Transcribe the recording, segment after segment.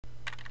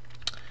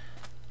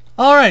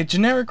Alright,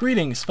 generic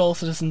greetings, fellow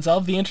citizens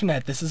of the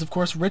internet. This is of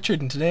course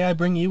Rhychird, and today I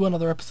bring you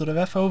another episode of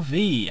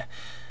FOV.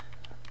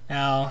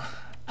 Now,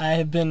 I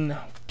have been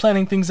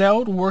planning things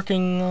out,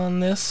 working on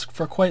this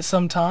for quite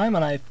some time,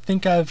 and I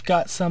think I've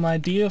got some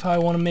idea of how I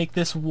want to make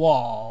this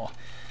wall.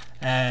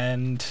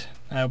 And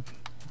I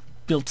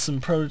built some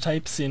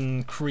prototypes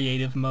in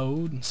creative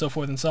mode, and so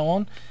forth and so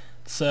on.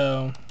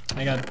 So,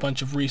 I got a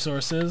bunch of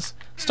resources.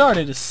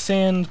 Started a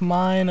sand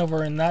mine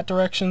over in that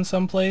direction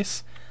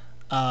someplace.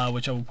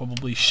 Which I will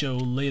probably show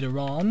later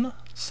on,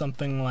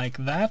 something like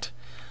that.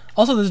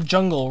 Also, there's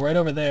jungle right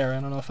over there.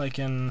 I don't know if I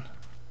can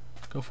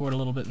go forward a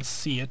little bit and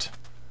see it.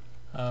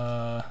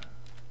 It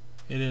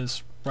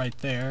is right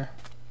there.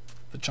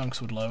 The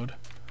chunks would load.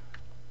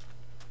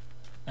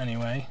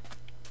 Anyway,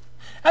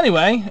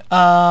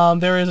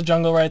 there is a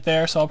jungle right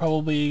there, so I'll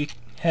probably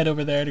head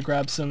over there to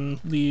grab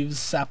some leaves,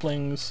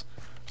 saplings,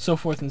 so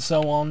forth and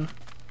so on,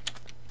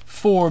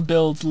 for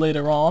builds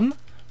later on.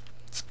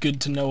 It's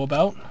good to know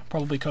about.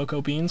 Probably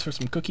cocoa beans for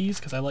some cookies,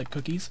 because I like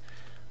cookies.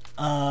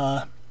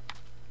 But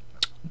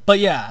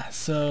yeah,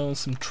 so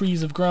some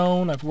trees have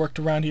grown. I've worked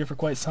around here for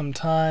quite some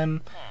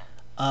time.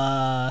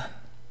 And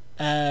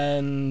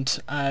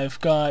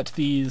I've got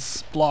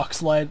these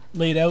blocks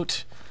laid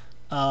out,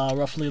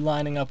 roughly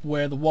lining up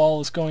where the wall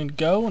is going to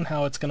go and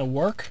how it's going to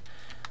work.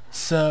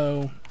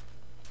 So,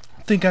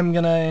 I think I'm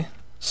going to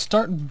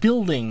start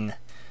building.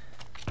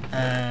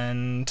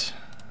 And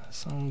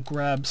so I'll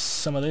grab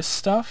some of this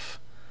stuff.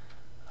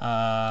 We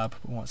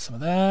want some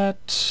of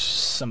that,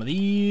 some of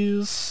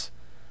these,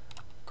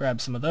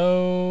 grab some of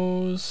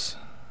those.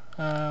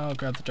 I'll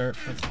grab the dirt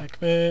for the heck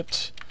of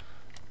it.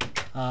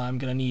 I'm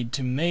gonna need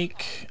to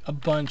make a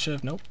bunch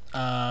of,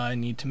 I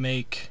need to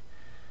make,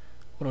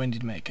 what do I need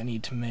to make? I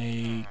need to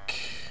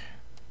make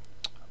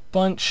a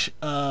bunch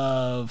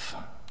of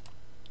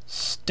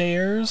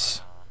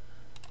stairs,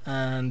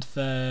 and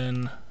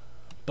then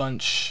a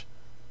bunch,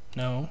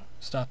 no,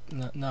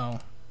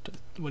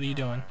 what are you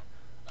doing?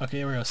 Okay,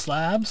 here we go.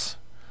 Slabs.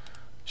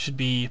 Should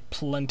be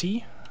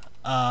plenty.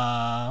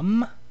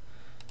 And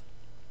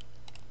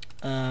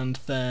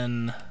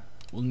then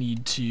we'll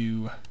need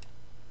to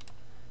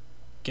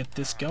get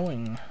this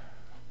going.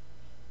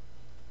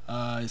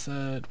 Where's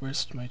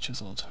my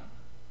chiseled?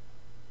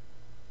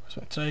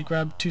 Did I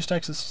grab 2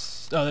 stacks of...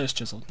 Oh, there's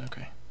chiseled.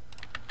 Okay.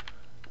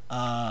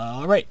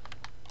 Alright.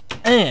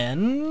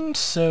 And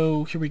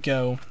so here we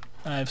go.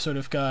 I've sort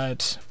of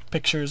got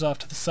pictures off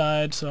to the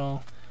side,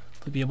 so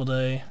I'll be able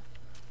to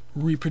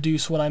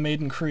reproduce what I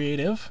made in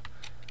creative.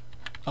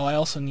 Oh, I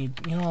also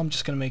need, I'm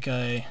just gonna make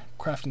a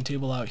crafting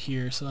table out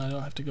here so I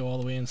don't have to go all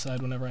the way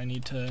inside whenever I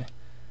need to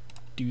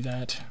do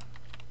that.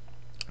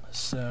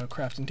 So,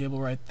 crafting table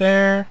right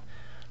there.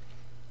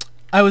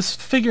 I was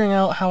figuring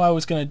out how I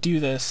was gonna do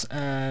this,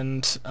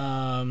 and what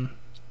am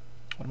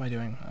I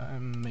doing?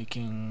 I'm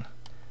making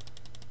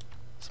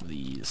some of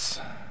these.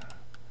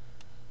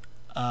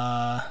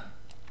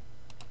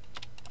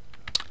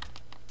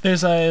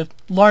 There's a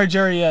large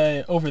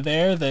area over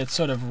there that's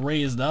sort of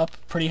raised up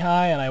pretty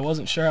high, and I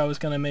wasn't sure how I was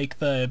going to make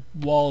the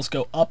walls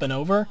go up and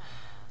over.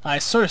 I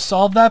sort of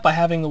solved that by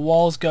having the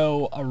walls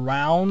go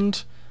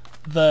around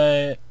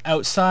the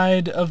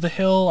outside of the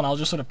hill, and I'll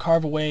just sort of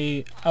carve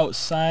away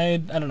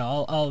outside. I don't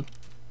know,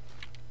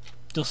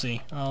 you'll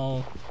see.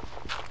 I'll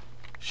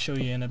show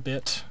you in a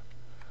bit.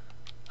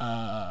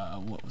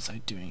 What was I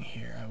doing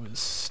here? I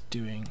was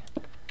doing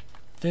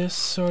this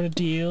sort of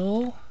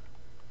deal.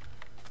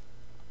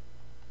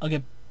 I'll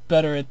get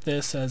better at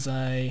this as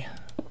I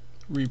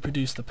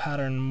reproduce the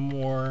pattern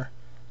more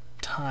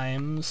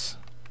times.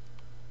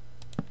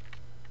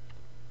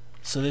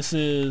 So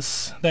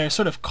they're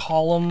sort of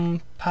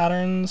column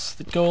patterns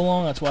that go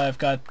along. That's why I've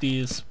got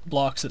these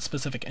blocks at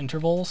specific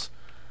intervals.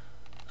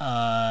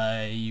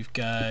 You've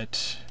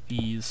got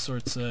these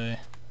sorts of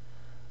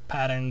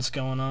patterns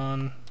going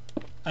on.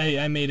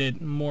 I made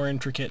it more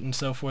intricate and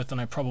so forth than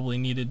I probably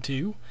needed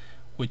to,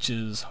 which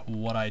is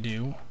what I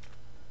do.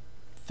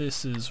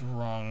 This is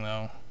wrong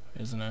though,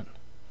 isn't it?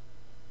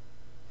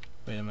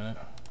 Wait a minute.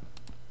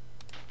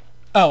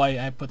 Oh,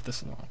 I put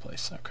this in the wrong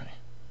place. Okay.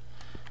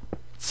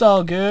 It's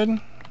all good.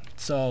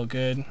 It's all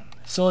good.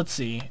 So let's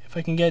see. If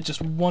I can get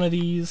just one of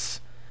these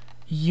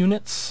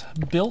units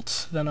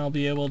built, then I'll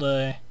be able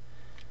to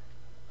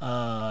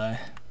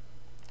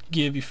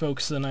give you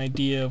folks an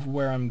idea of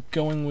where I'm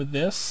going with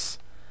this,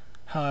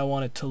 how I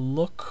want it to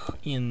look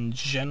in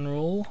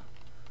general.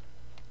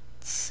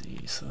 Let's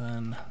see. So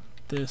then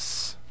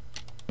this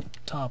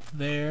top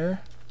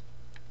there,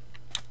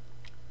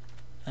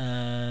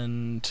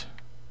 and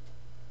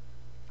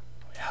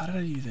wait, how did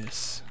I do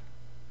this?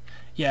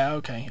 Yeah,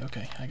 okay,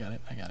 I got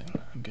it,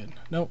 I'm good.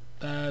 Nope,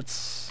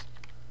 that's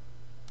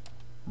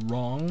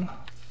wrong,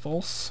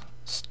 false,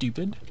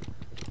 stupid.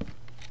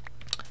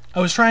 I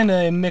was trying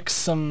to mix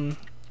some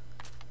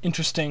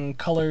interesting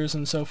colors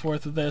and so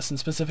forth with this, and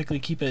specifically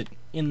keep it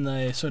in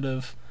the sort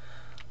of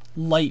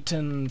light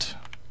and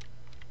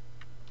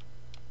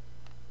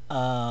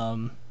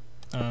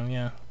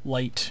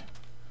light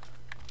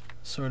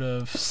sort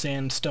of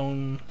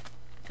sandstone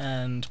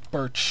and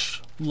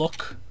birch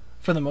look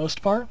for the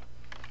most part.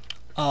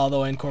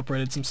 Although I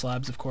incorporated some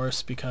slabs, of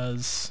course,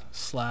 because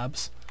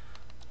slabs.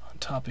 On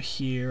top of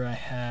here I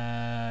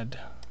had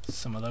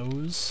some of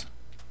those.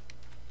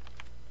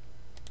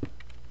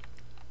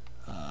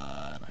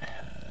 And I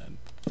had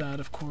that,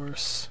 of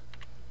course.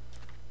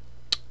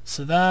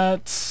 So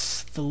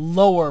that's the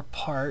lower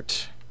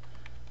part.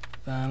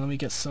 Then let me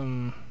get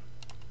some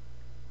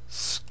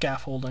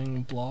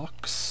scaffolding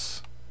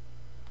blocks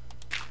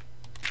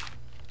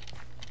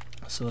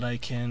so that I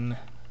can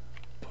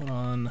put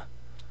on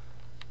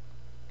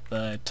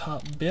the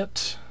top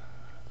bit.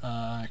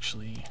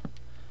 Actually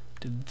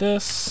did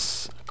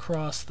this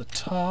across the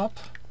top.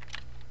 I'm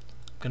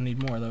gonna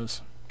need more of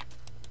those.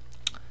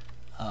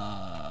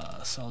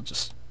 So I'll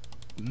just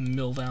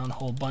mill down a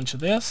whole bunch of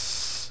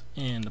this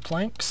into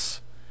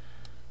planks.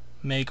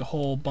 Make a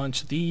whole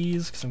bunch of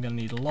these because I'm gonna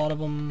need a lot of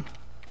them.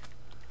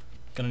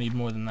 Gonna need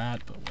more than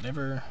that, but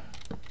whatever.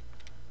 Do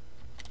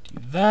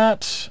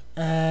that,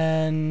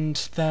 and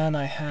then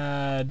I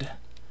had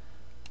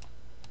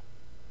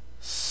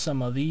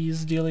some of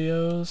these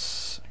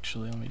dealios.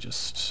 Actually, let me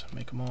just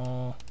make them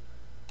all.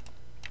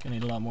 Gonna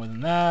need a lot more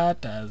than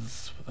that,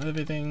 as with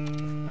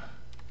everything.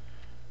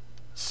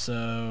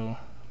 So,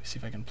 let me see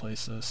if I can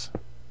place this.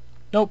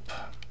 Nope.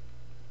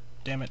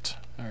 Damn it.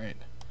 Alright.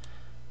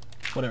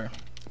 Whatever.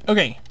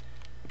 Okay.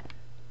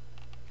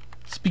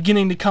 It's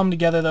beginning to come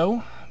together,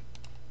 though.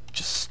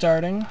 Just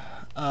starting.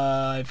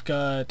 I've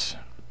got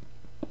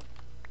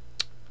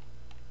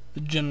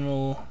the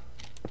general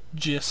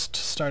gist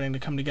starting to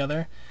come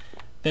together.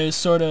 There's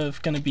sort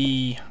of going to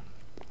be...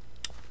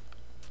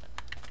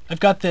 I've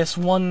got this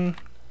one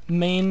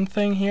main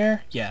thing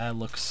here. Yeah, it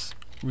looks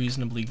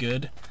reasonably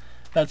good.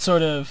 That's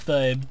sort of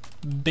the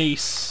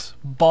base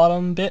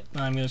bottom bit.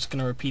 I'm just going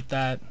to repeat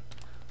that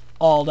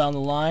all down the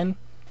line.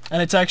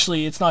 And it's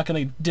not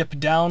going to dip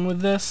down with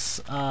this.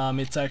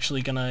 It's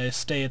actually going to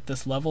stay at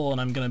this level,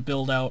 and I'm going to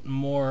build out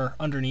more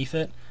underneath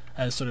it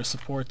as sort of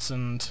supports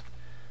and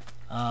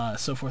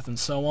so forth and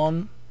so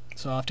on.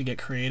 So I'll have to get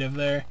creative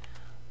there.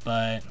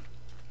 But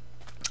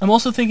I'm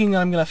also thinking that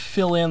I'm going to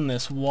fill in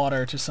this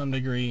water to some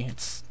degree.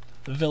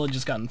 The village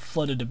has gotten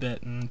flooded a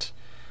bit, and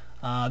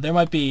it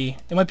might be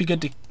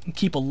good to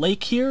keep a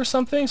lake here or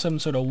something, some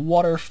sort of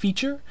water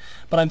feature.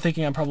 But I'm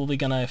thinking I'm probably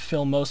going to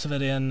fill most of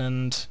it in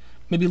and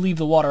maybe leave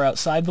the water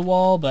outside the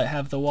wall, but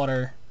have the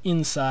water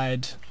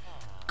inside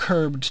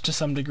curbed to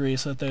some degree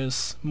so that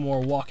there's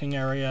more walking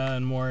area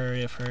and more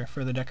area for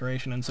further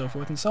decoration and so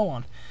forth and so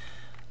on.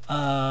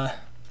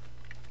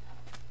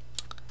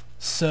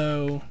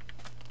 So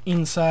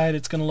inside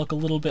it's going to look a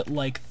little bit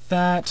like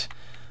that,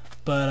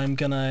 but I'm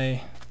going to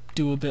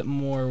do a bit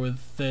more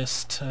with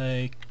this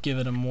to give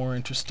it a more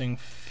interesting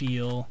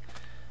feel,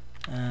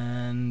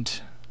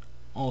 and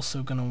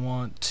also going to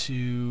want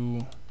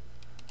to...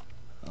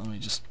 Let me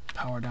just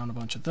power down a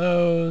bunch of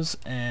those,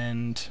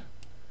 and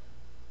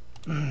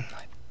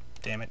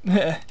damn it.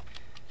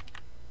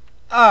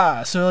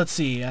 So let's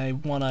see, I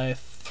want to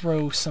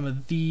throw some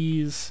of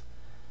these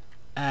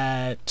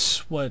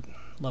at, what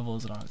level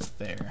is it on? It's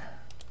there.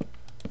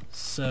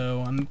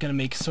 So I'm gonna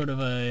make sort of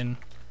a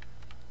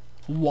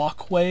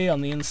walkway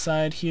on the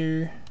inside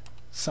here,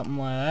 something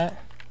like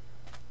that.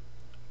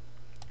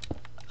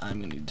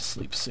 I'm gonna need to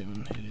sleep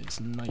soon. It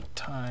is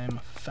nighttime,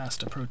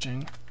 fast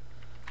approaching.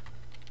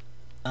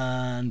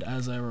 And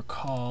as I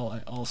recall,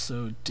 I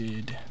also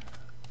did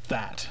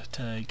that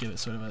to give it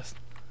sort of a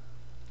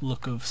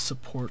look of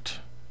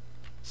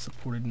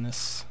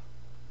supportedness.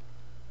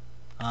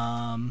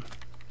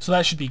 So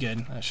that should be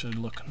good. That should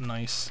look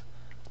nice.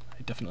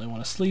 I definitely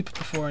want to sleep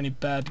before any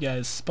bad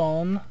guys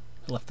spawn.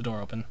 I left the door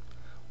open.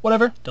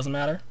 Whatever, doesn't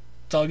matter.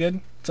 It's all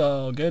good. It's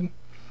all good.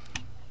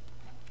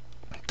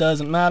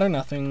 Doesn't matter,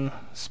 nothing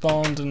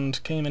spawned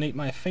and came and ate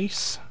my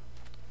face.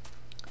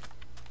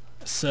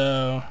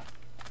 So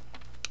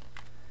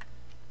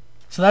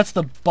that's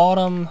the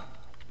bottom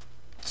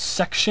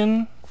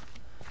section,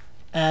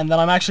 and then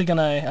I'm actually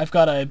gonna, I've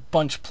got a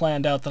bunch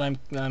planned out that I'm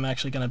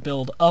actually gonna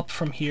build up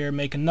from here,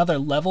 make another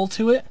level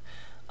to it.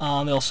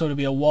 There'll sort of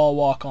be a wall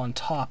walk on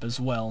top as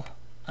well,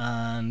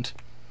 and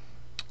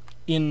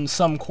in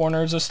some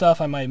corners of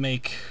stuff I might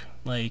make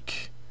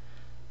like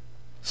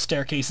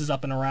staircases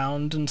up and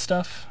around and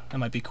stuff. That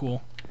might be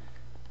cool,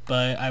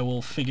 but I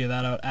will figure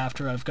that out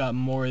after I've got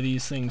more of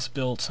these things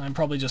built. I'm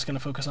probably just gonna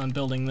focus on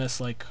building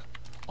this like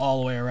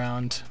all the way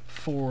around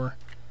for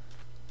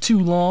too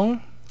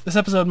long. This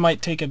episode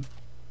might take a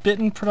bit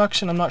in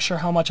production. I'm not sure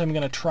how much I'm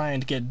going to try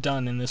and get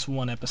done in this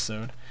one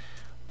episode.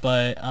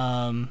 But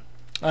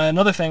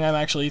another thing, I'm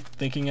actually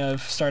thinking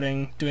of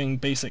starting doing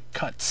basic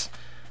cuts.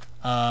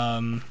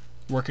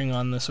 Working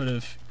on the sort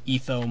of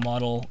etho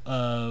model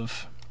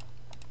of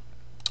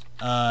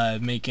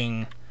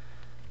making,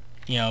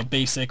 you know,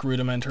 basic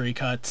rudimentary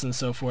cuts and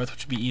so forth,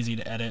 which would be easy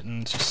to edit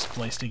and just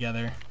splice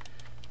together.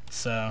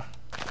 So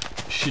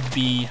should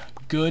be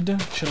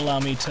good, should allow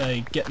me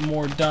to get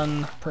more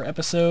done per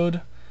episode,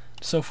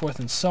 so forth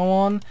and so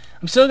on.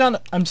 I'm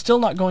still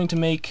not going to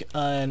make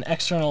an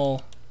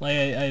external, like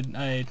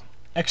a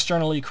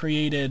externally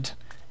created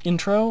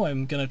intro.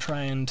 I'm gonna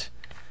try and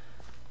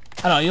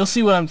I don't know, you'll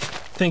see what I'm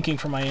thinking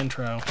for my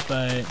intro,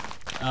 but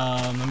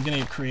I'm gonna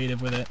get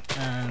creative with it,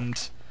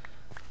 and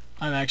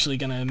I'm actually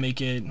gonna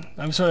make it,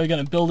 I'm sort of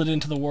gonna build it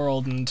into the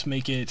world and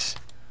make it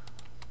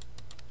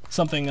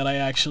something that I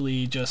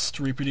actually just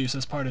reproduce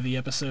as part of the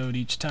episode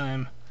each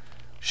time.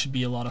 Should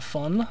be a lot of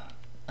fun,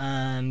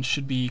 and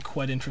should be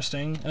quite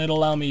interesting, and it'll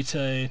allow me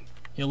to,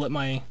 you know,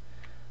 let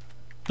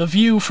the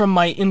view from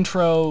my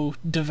intro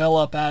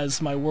develop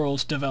as my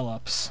world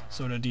develops,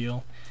 sort of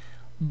deal.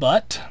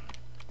 But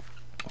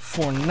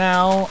for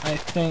now, I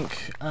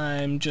think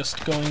I'm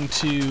just going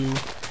to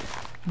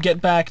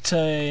get back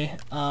to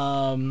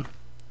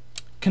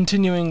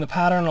continuing the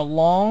pattern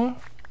along,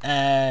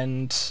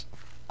 and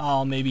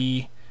I'll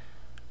maybe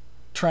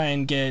try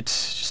and get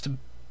just a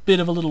bit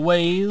of a little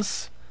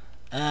ways,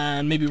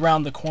 and maybe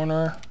round the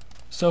corner,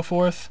 so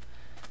forth,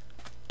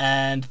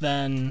 and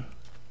then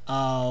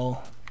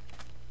I'll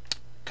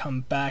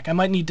come back. I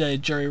might need to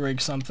jury-rig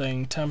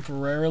something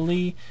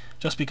temporarily,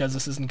 just because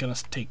this isn't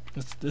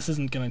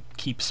gonna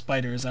keep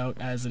spiders out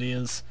as it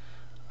is.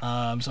 So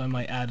I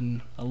might add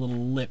in a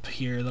little lip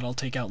here that I'll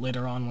take out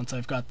later on once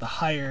I've got the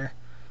higher,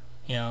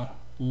 you know,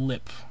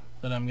 lip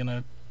that I'm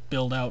gonna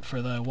build out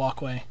for the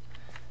walkway.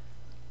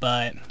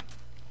 But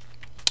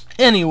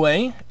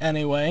anyway,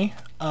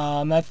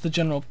 that's the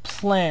general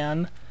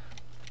plan,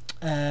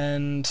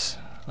 and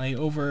like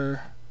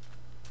over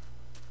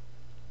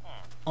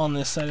on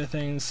this side of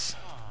things,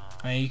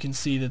 you can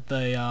see that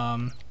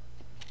the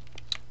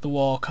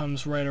wall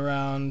comes right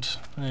around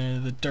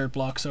the dirt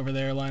blocks over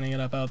there, lining it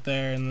up out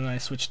there, and then I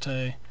switched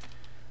to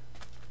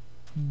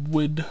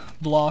wood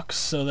blocks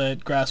so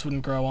that grass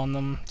wouldn't grow on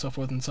them, so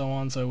forth and so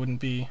on, so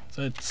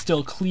it's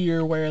still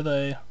clear where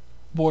the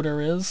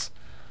border is.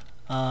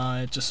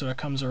 It just sort of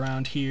comes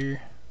around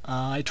here.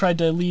 I tried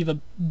to leave a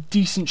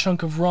decent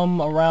chunk of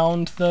room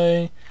around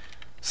the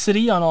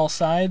city on all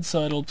sides,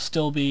 so it'll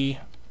still be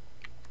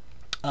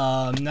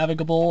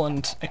navigable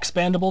and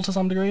expandable to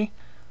some degree.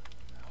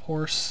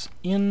 Horse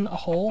in a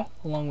hole,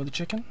 along with the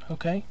chicken.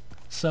 Okay.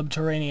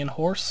 Subterranean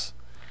horse.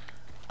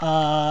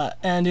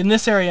 And in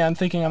this area I'm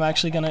thinking I'm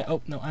actually gonna...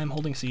 Oh, no, I'm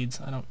holding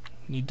seeds. I don't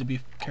need to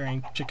be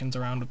carrying chickens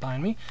around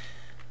behind me.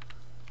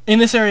 In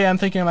this area I'm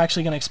thinking I'm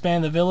actually gonna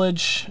expand the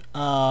village, you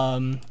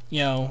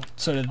know,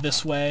 sort of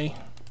this way.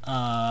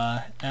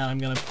 And I'm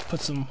gonna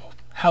put some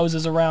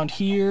houses around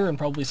here, and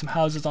probably some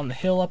houses on the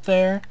hill up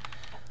there.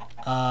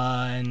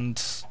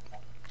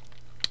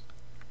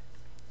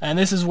 And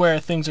this is where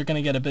things are going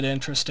to get a bit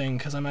interesting,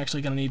 because I'm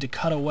actually going to need to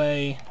cut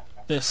away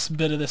this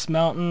bit of this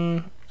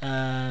mountain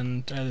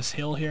and this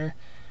hill here,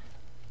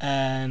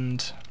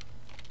 and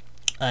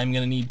I'm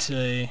going to need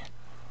to...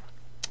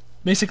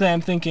 Basically,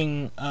 I'm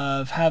thinking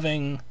of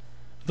having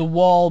the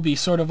wall be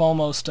sort of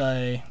almost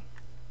a,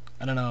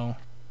 I don't know,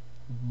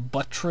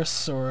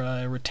 buttress or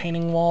a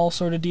retaining wall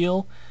sort of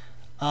deal,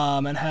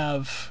 and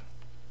have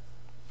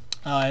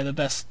the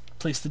best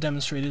place to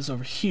demonstrate is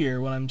over here,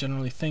 what I'm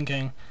generally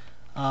thinking.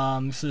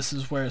 So this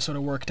is where it sort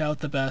of worked out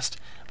the best,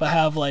 but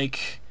have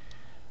like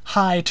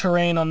high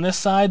terrain on this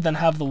side, then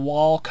have the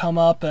wall come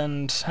up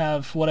and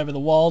have whatever the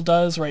wall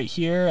does right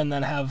here, and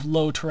then have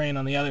low terrain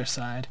on the other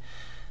side.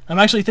 I'm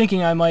actually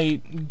thinking I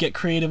might get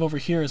creative over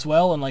here as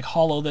well and like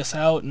hollow this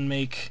out and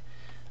make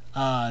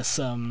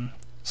some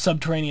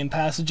subterranean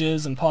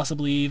passages and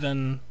possibly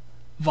even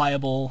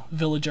viable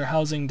villager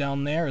housing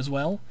down there as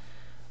well.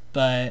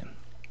 But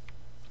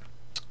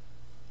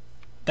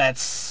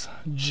that's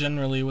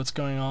generally what's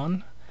going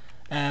on,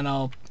 and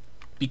I'll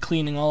be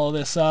cleaning all of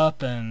this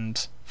up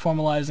and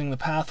formalizing the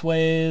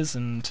pathways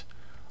and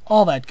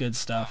all that good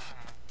stuff.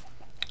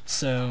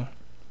 So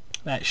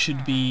that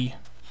should be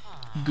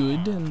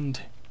good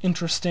and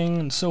interesting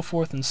and so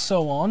forth and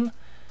so on,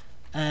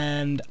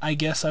 and I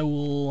guess I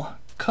will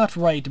cut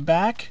right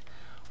back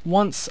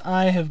once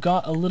I have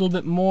got a little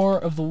bit more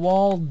of the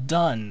wall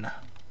done.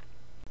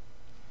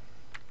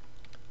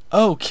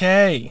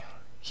 Okay,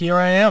 here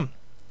I am.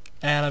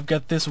 And I've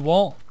got this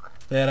wall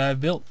that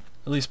I've built,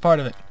 at least part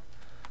of it.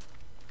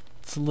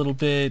 It's a little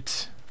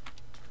bit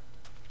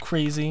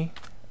crazy,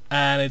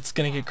 and it's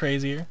gonna get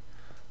crazier.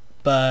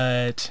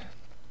 But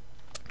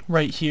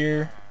right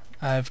here,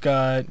 I've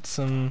got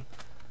some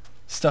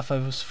stuff I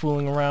was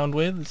fooling around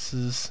with. This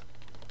is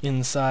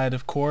inside,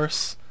 of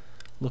course.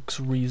 Looks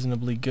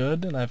reasonably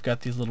good, and I've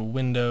got these little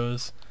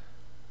windows,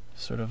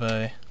 sort of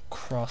a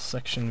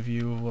cross-section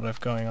view of what I've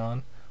got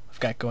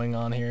going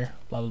on here.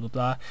 Blah blah blah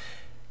blah.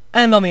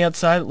 And on the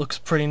outside it looks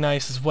pretty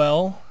nice as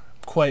well.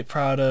 Quite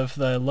proud of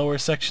the lower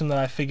section that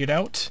I figured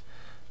out.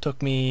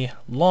 Took me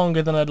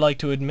longer than I'd like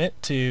to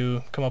admit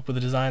to come up with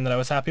a design that I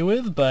was happy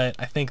with, but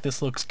I think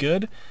this looks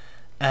good,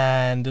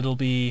 and it'll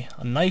be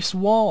a nice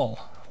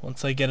wall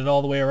once I get it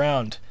all the way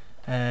around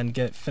and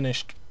get it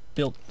finished,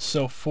 built,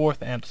 so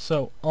forth and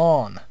so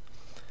on.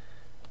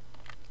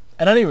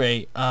 At any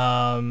rate,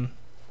 it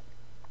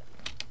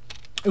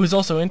was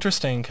also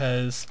interesting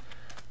because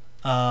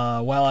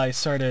while I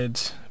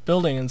started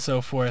building and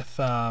so forth,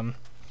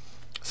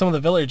 some of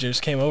the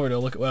villagers came over to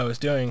look at what I was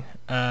doing,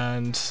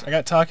 and I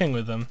got talking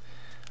with them.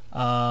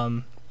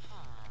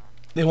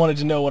 they wanted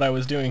to know what I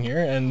was doing here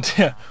and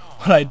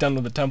what I'd done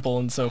with the temple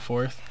and so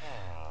forth.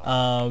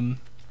 But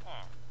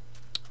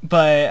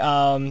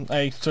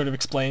I sort of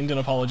explained and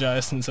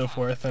apologized and so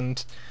forth,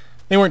 and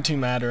they weren't too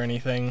mad or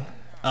anything.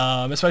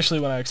 Especially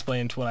when I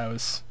explained what I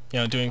was,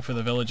 doing for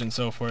the village and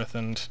so forth,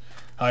 and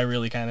how I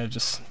really kind of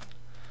just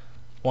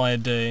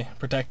wanted to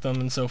protect them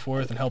and so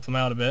forth and help them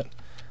out a bit.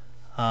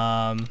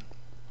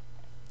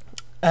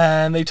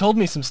 And they told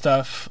me some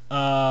stuff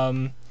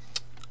when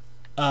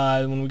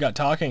we got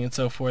talking and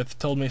so forth.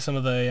 Told me some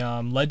of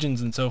the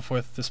legends and so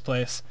forth of this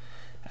place,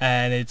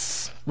 and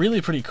it's really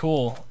pretty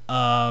cool.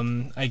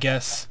 I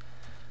guess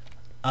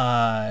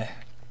they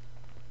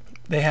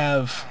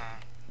have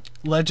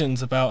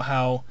legends about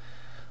how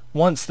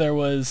once there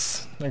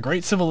was a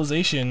great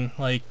civilization,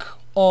 like,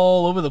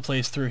 all over the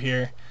place through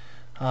here.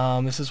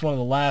 This is one of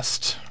the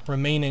last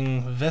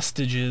remaining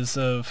vestiges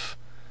of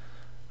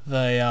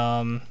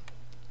the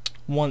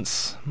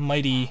once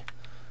mighty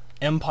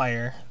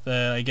empire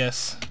that, I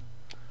guess,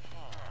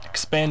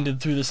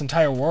 expanded through this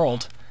entire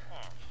world.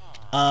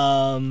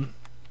 And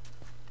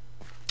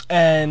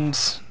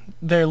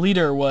their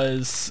leader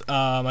was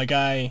a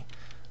guy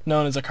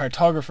known as a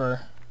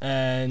cartographer,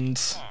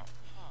 and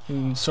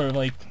sort of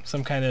like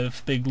some kind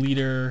of big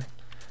leader,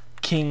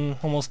 king,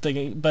 almost like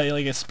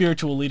a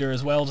spiritual leader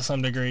as well to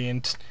some degree,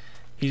 and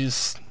he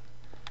just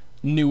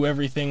knew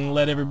everything,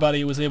 led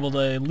everybody, was able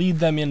to lead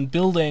them in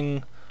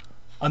building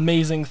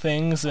amazing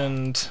things,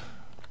 and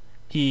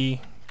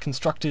he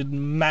constructed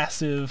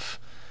massive,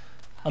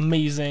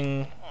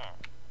 amazing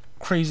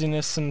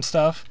craziness and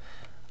stuff.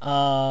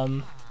 I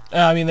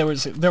mean, there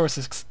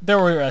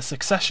were a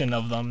succession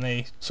of them.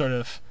 They sort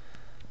of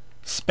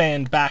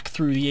spanned back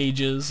through the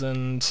ages,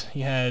 and he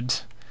had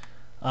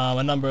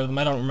a number of them.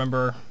 I don't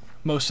remember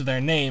most of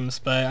their names,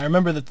 but I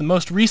remember that the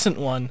most recent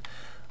one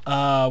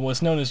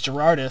was known as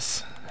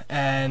Girardus,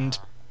 and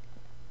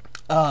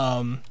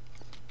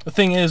the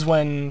thing is,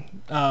 when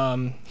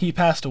he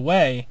passed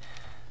away,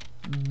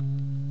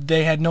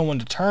 they had no one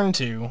to turn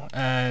to,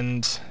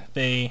 and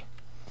the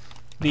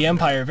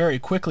empire very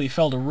quickly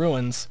fell to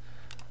ruins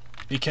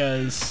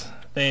because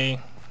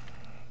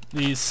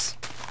these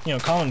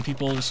common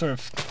people just sort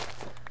of,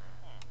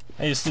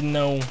 they just didn't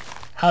know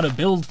how to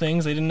build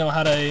things. They didn't know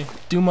how to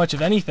do much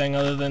of anything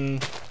other than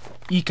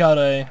eke out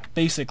a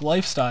basic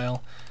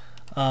lifestyle.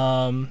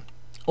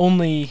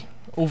 Only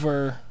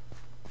over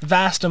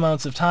vast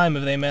amounts of time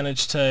have they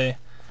managed to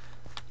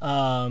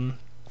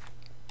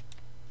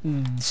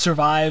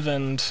survive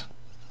and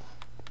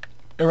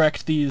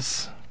erect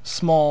these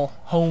small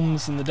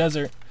homes in the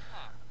desert.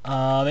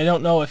 They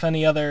don't know if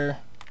any other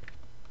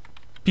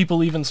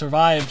people even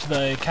survived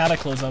the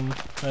cataclysm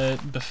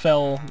that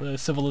befell the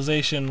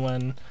civilization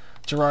when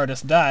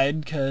Girardus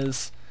died,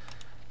 because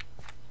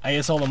I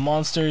guess all the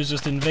monsters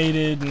just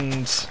invaded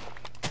and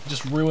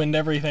just ruined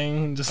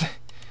everything, just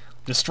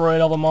destroyed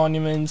all the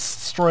monuments,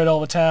 destroyed all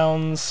the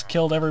towns,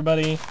 killed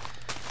everybody,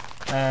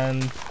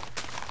 and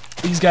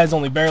these guys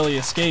only barely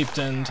escaped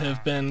and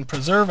have been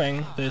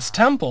preserving this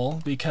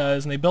temple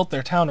because, and they built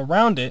their town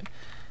around it,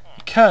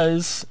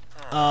 because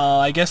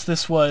I guess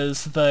this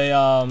was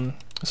the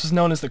this was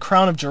known as the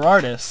Crown of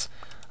Girardus.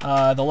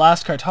 The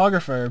last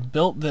cartographer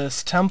built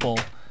this temple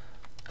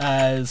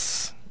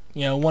as,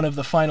 one of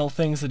the final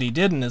things that he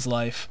did in his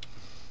life,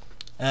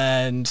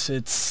 and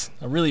it's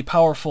a really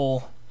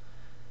powerful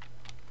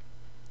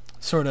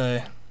sort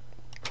of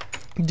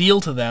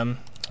deal to them,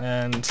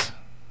 and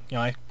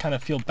I kind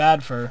of feel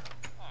bad for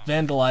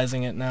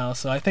vandalizing it now,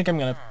 so I think I'm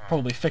gonna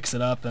probably fix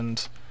it up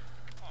and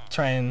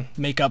try and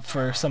make up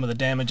for some of the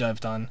damage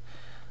I've done.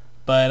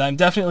 But I'm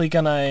definitely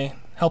gonna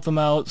help them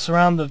out,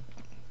 surround the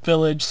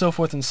village, so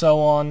forth and so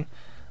on,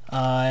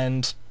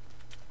 and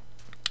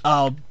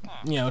I'll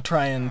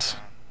try and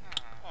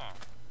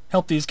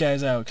help these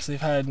guys out, because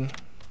they've had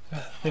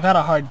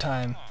a hard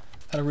time,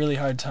 had a really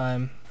hard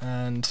time,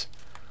 and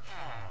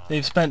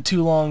they've spent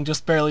too long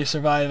just barely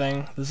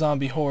surviving the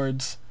zombie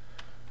hordes,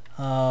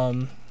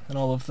 and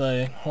all of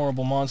the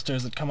horrible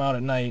monsters that come out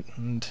at night,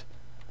 and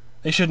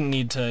they shouldn't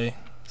need to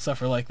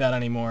suffer like that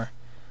anymore.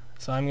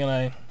 So I'm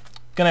gonna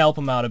help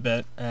them out a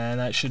bit, and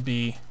that should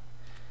be,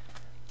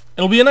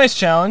 it'll be a nice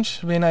challenge.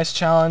 It'll be a nice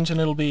challenge, and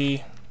it'll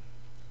be,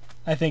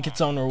 I think, its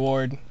own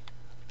reward.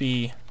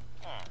 Be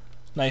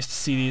nice to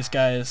see these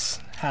guys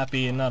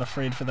happy and not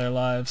afraid for their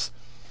lives.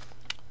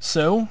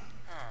 So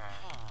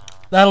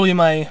that'll be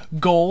my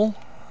goal,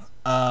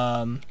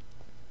 or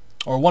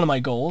one of my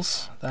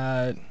goals,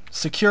 that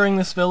securing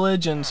this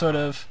village and sort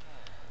of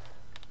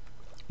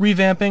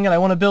revamping it. I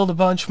want to build a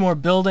bunch more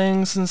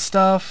buildings and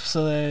stuff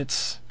so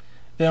that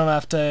they don't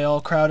have to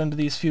all crowd into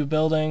these few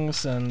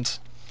buildings, and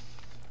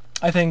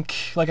I think,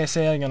 like I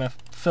say, I'm going to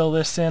fill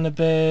this in a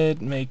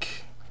bit,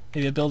 make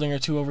maybe a building or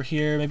two over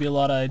here, maybe a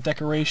lot of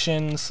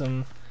decorations,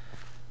 some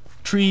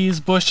trees,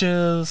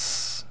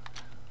 bushes,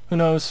 who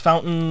knows,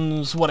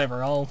 fountains,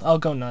 whatever. I'll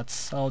go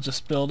nuts. I'll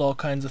just build all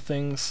kinds of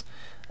things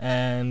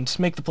and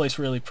make the place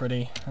really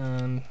pretty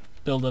and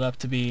build it up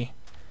to be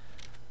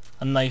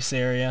a nice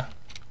area.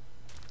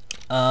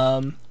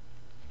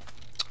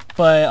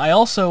 But I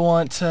also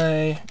want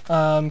to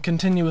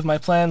continue with my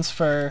plans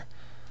for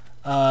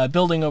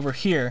building over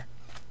here.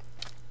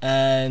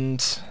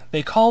 And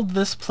they called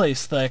this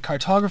place the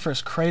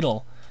Cartographer's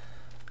Cradle.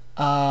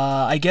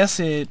 I guess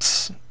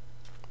it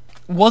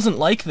wasn't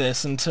like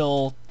this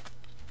until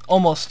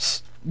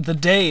almost the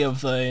day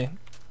of the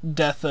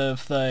death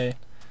of the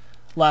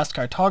last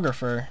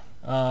cartographer.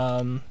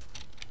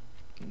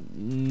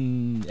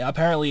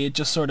 Apparently it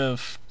just sort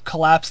of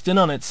collapsed in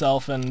on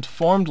itself and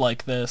formed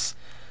like this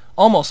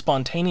almost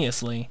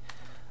spontaneously,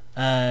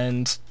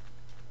 and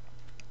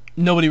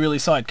nobody really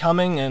saw it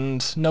coming,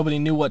 and nobody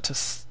knew what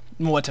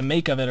to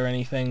make of it or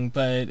anything.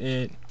 But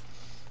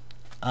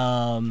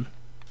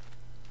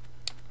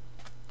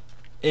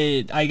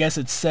I guess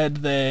it said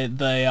that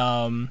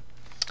the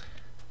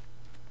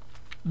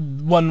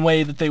one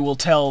way that they will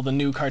tell the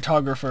new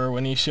cartographer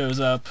when he shows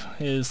up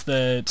is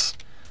that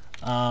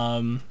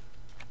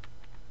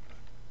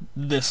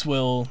this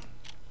will,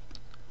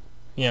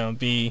 you know,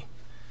 be,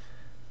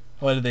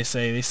 what did they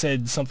say? They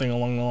said something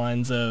along the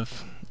lines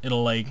of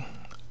it'll like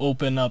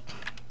open up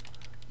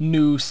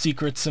new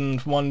secrets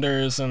and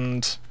wonders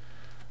and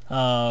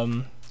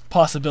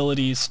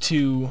possibilities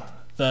to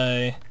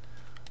the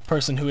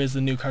person who is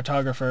the new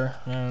cartographer.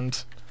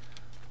 And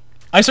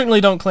I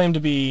certainly don't claim to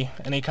be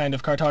any kind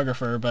of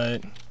cartographer,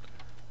 but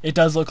it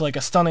does look like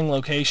a stunning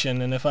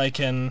location, and if I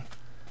can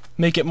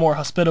make it more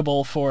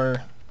hospitable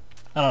for,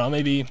 I don't know,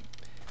 maybe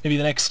the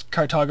next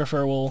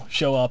cartographer will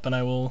show up and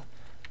I will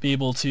be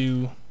able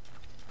to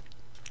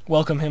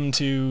welcome him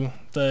to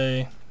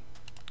the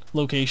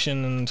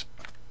location and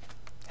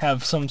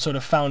have some sort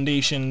of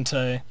foundation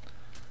to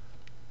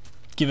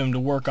give him to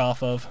work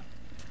off of.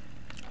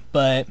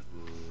 But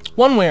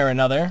one way or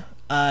another,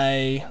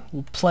 I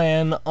will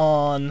plan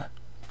on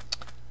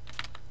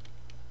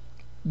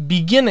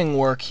beginning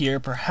work here,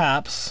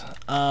 perhaps,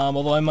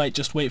 although I might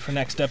just wait for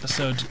next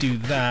episode to do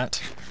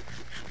that.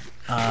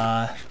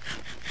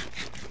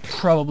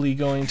 Probably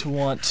going to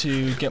want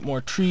to get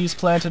more trees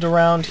planted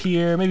around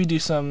here, maybe do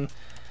some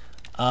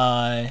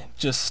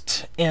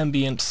just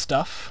ambient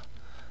stuff,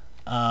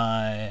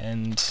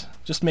 and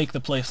just make the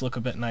place look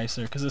a bit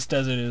nicer, because this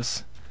desert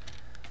is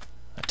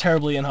a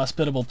terribly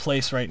inhospitable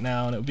place right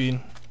now, and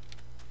it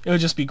would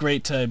just be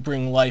great to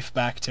bring life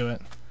back to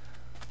it.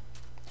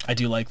 I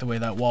do like the way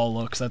that wall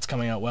looks. That's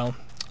coming out well.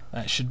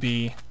 That should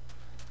be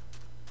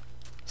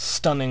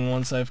stunning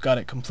once I've got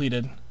it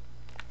completed.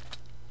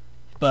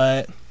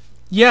 But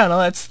yeah, no,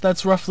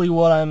 that's roughly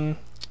what I'm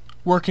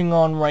working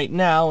on right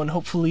now, and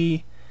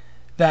hopefully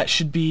that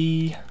should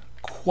be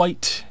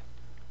quite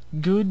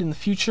good in the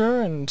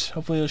future, and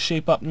hopefully it'll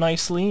shape up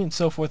nicely, and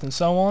so forth and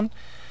so on.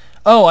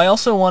 Oh, I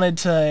also wanted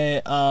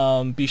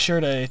to be sure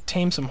to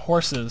tame some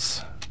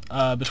horses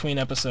between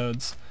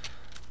episodes.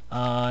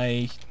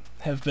 I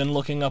have been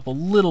looking up a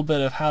little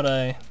bit of how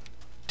to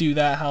do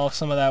that, how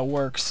some of that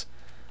works.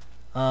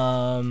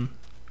 And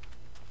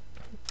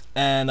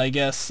I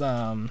guess,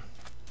 let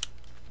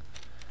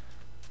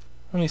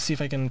me see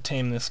if I can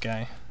tame this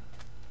guy.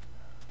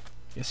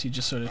 Guess you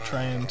just sort of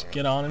try and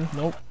get on him.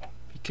 Nope,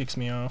 he kicks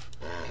me off.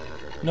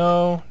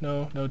 No,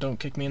 no, no, don't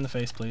kick me in the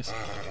face, please.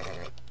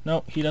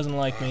 No, he doesn't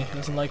like me. He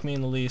doesn't like me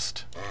in the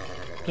least.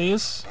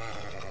 Please?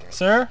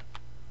 Sir?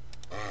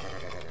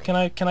 Can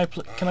I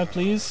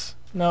please?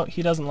 No,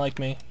 he doesn't like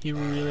me. He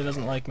really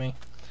doesn't like me.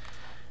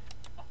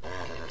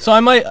 So I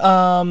might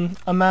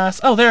amass...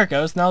 Oh, there it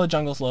goes. Now the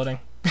jungle's loading.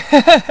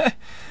 Yeah,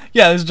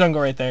 there's a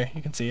jungle right there.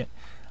 You can see it.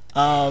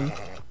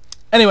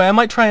 Anyway, I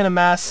might try and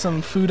amass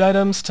some food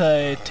items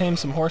to tame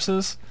some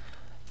horses,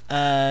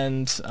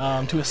 and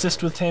to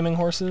assist with taming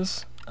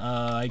horses.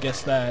 I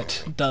guess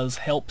that does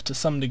help to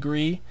some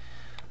degree.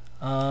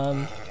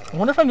 I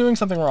wonder if I'm doing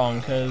something wrong,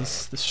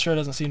 because this sure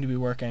doesn't seem to be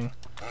working.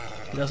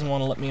 He doesn't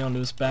want to let me onto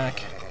his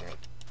back.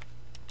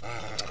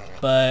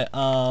 But,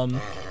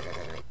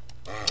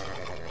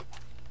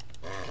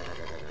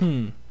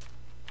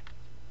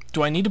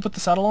 do I need to put the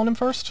saddle on him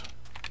first?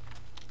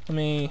 Let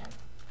me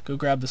go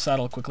grab the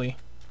saddle quickly.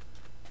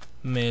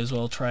 May as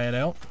well try it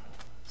out.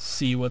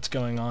 See what's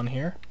going on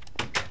here.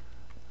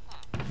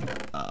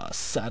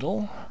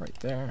 Saddle, right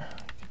there.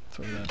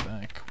 Throw that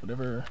back,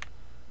 whatever.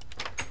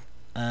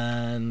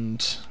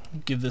 And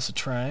give this a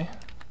try.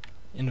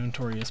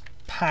 Inventory is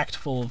packed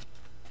full of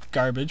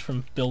garbage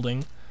from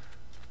building,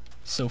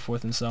 so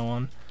forth and so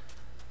on.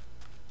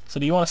 So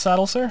do you want a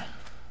saddle, sir?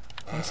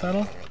 Want a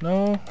saddle?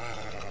 No?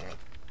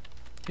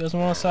 He doesn't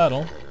want a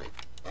saddle.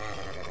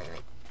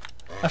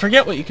 I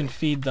forget what you can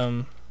feed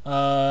them.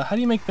 How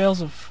do you make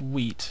bales of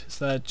wheat? Is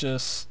that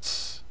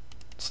just...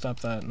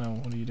 Stop that. No,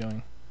 what are you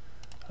doing?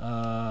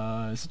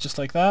 Is it just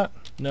like that?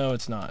 No,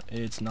 it's not.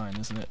 It's 9,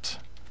 isn't it?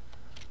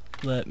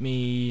 Let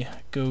me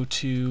go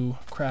to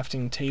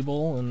crafting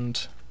table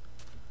and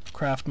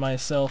craft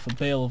myself a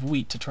bale of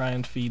wheat to try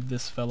and feed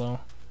this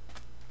fellow.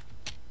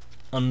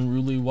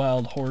 Unruly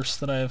wild horse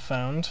that I have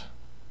found.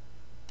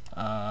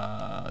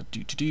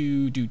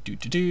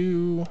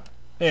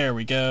 There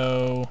we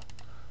go.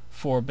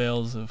 4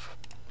 bales of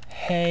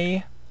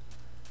hay.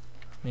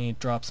 Let me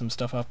drop some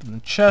stuff up in the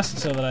chest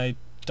so that I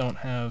don't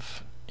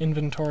have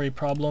inventory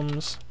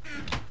problems.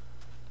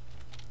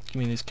 Give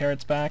me these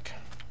carrots back.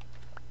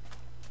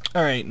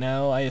 Alright,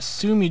 now I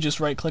assume you just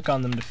right-click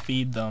on them to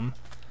feed them.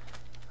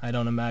 I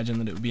don't imagine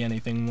that it would be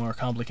anything more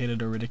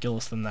complicated or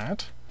ridiculous than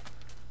that.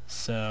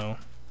 So,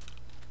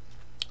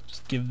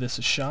 just give this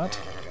a shot.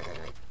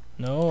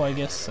 No, I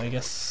guess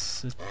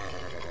you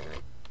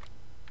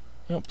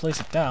don't place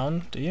it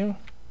down, do you?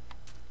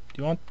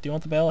 Do you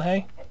want the bale of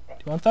hay? Do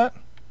you want that?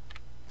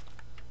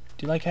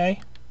 Do you like hay?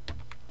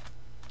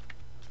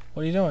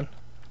 What are you doing?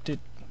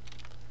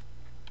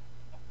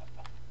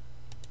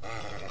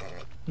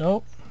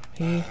 Nope.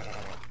 He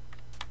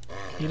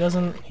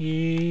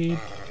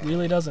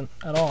really doesn't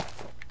at all.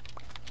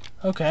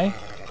 Okay.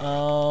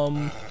 I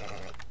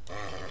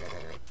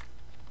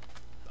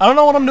don't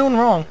know what I'm doing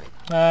wrong.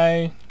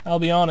 I'll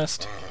be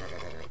honest.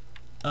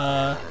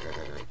 Oh,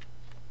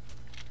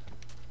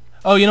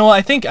 you know what?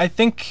 I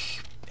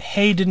think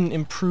hay didn't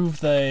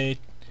improve the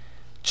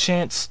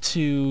chance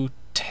to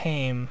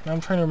tame.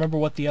 I'm trying to remember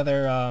what the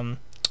other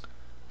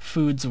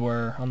foods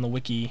were on the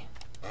wiki.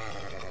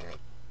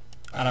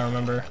 I don't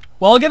remember.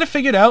 Well, I'll get it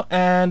figured out,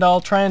 and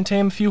I'll try and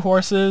tame a few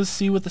horses,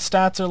 see what the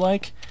stats are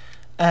like,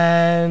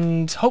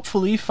 and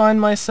hopefully find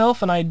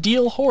myself an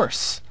ideal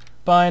horse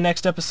by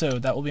next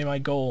episode. That will be my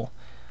goal.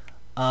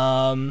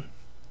 And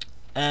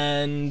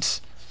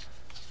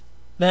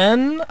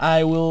then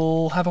I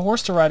will have a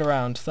horse to ride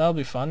around. That'll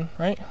be fun,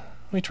 right?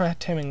 Let me try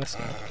taming this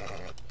guy.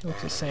 He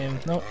looks the same.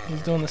 Nope,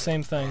 he's doing the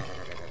same thing.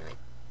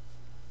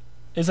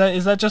 Is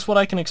that just what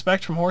I can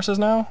expect from horses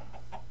now?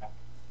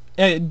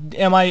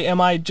 Am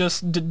I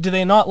just... Do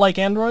they not like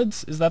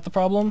androids? Is that the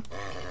problem?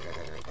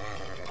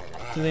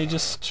 Do they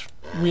just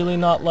really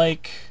not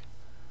like...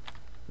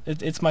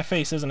 It's my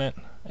face, isn't it?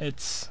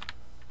 It's...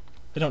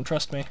 They don't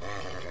trust me.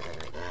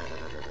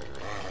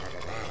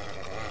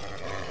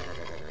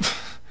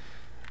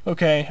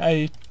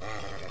 Okay,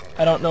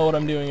 I don't know what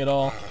I'm doing at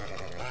all.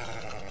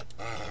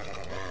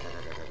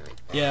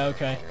 Yeah,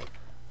 okay.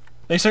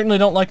 They certainly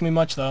don't like me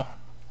much, though.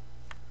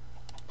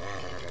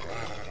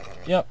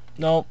 Yep,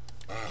 nope.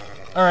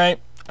 Alright.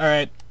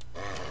 I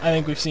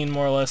think we've seen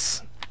more or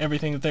less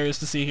everything that there is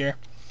to see here.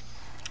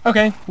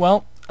 Okay,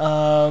 well,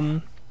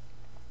 so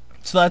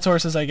that's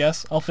horses, I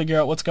guess. I'll figure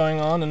out what's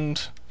going on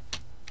and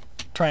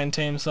try and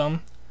tame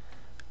some.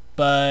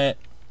 But,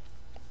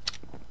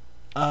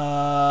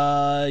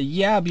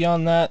 yeah,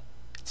 beyond that,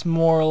 it's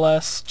more or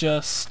less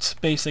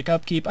just basic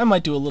upkeep. I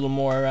might do a little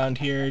more around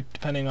here,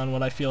 depending on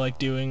what I feel like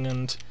doing,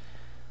 and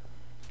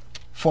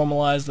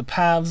formalize the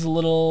paths a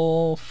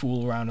little,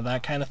 fool around with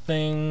that kind of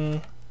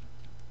thing.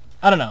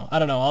 I don't know.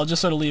 I'll just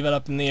sort of leave it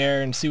up in the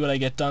air and see what I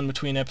get done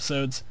between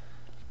episodes.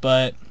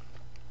 But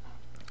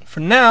for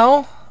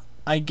now,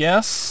 I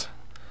guess,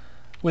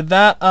 with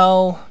that,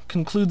 I'll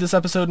conclude this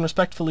episode and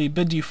respectfully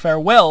bid you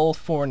farewell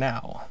for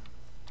now.